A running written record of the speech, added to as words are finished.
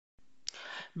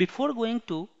Before going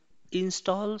to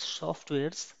install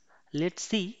softwares, let's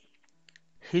see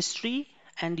history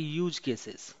and use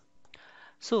cases.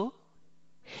 So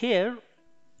here,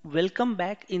 welcome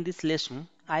back. In this lesson,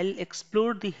 I'll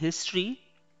explore the history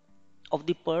of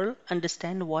the Perl,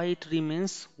 understand why it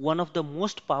remains one of the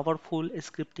most powerful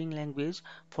scripting language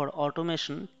for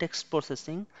automation, text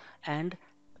processing, and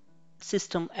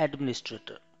system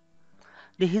administrator.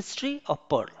 The history of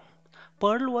Perl.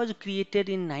 Perl was created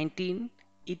in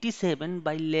 1987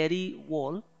 by Larry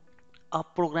Wall, a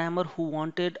programmer who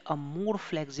wanted a more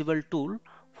flexible tool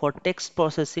for text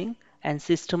processing and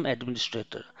system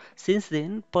administrator. Since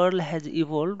then, Perl has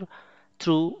evolved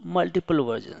through multiple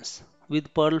versions,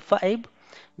 with Perl 5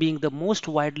 being the most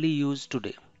widely used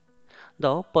today.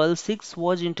 Though Perl 6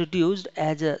 was introduced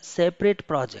as a separate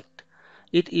project,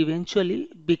 it eventually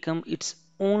became its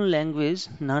own language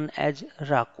known as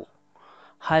Raku.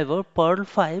 However, Perl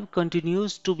 5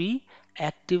 continues to be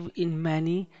active in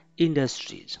many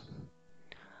industries.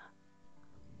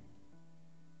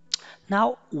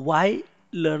 Now, why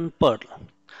learn Perl?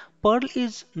 Perl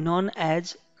is known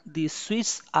as the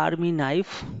Swiss Army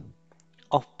knife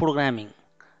of programming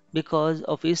because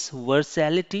of its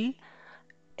versatility.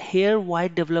 Here, why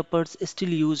developers still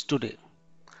use today.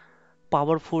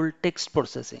 Powerful text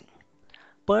processing.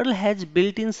 Perl has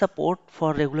built-in support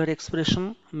for regular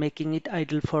expression, making it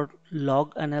ideal for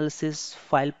log analysis,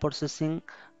 file processing,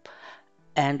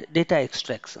 and data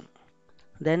extraction.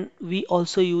 Then we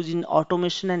also use in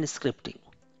automation and scripting,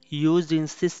 used in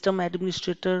system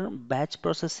administrator, batch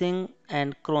processing,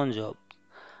 and cron job,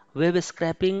 web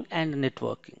scraping and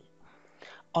networking.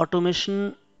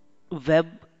 Automation, web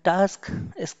task,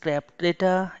 scrap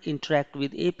data, interact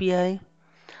with API,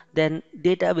 then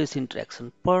database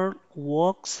interaction. Perl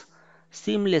works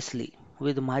seamlessly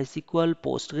with MySQL,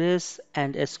 Postgres,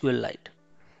 and SQLite.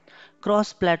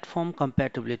 Cross-platform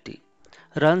compatibility.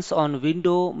 Runs on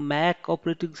Windows, Mac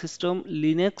operating system,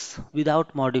 Linux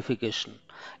without modification.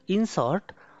 In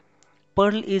short,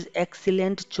 Perl is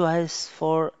excellent choice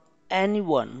for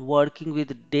anyone working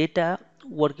with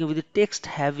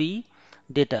text-heavy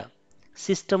data,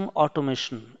 system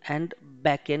automation, and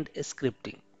backend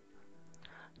scripting.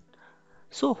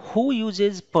 So, who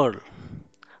uses Perl?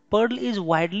 Perl is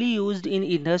widely used in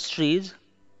industries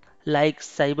like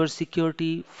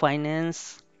cybersecurity,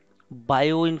 finance,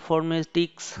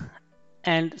 bioinformatics,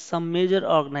 and some major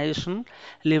organizations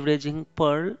leveraging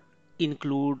Perl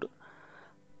include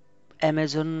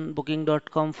Amazon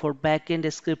Booking.com for backend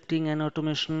scripting and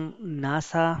automation,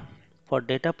 NASA for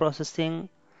data processing,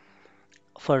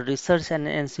 for research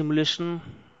and simulation,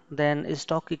 then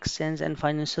stock exchange and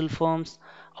financial firms,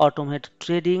 automate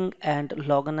trading and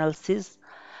log analysis,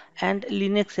 and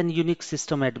Linux and Unix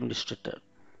system administrator,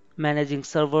 managing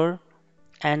server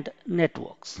and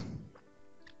networks.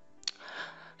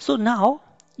 So now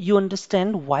you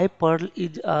understand why Perl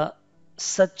is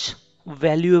such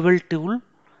valuable tool.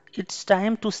 It's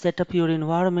time to set up your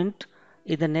environment.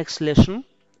 In the next lesson,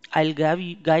 I'll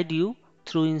guide you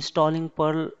through installing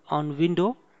Perl on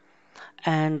Windows,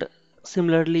 and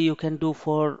similarly you can do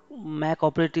for Mac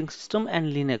operating system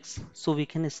and Linux. So we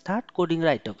can start coding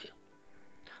right away.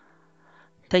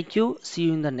 Thank you. See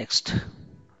you in the next.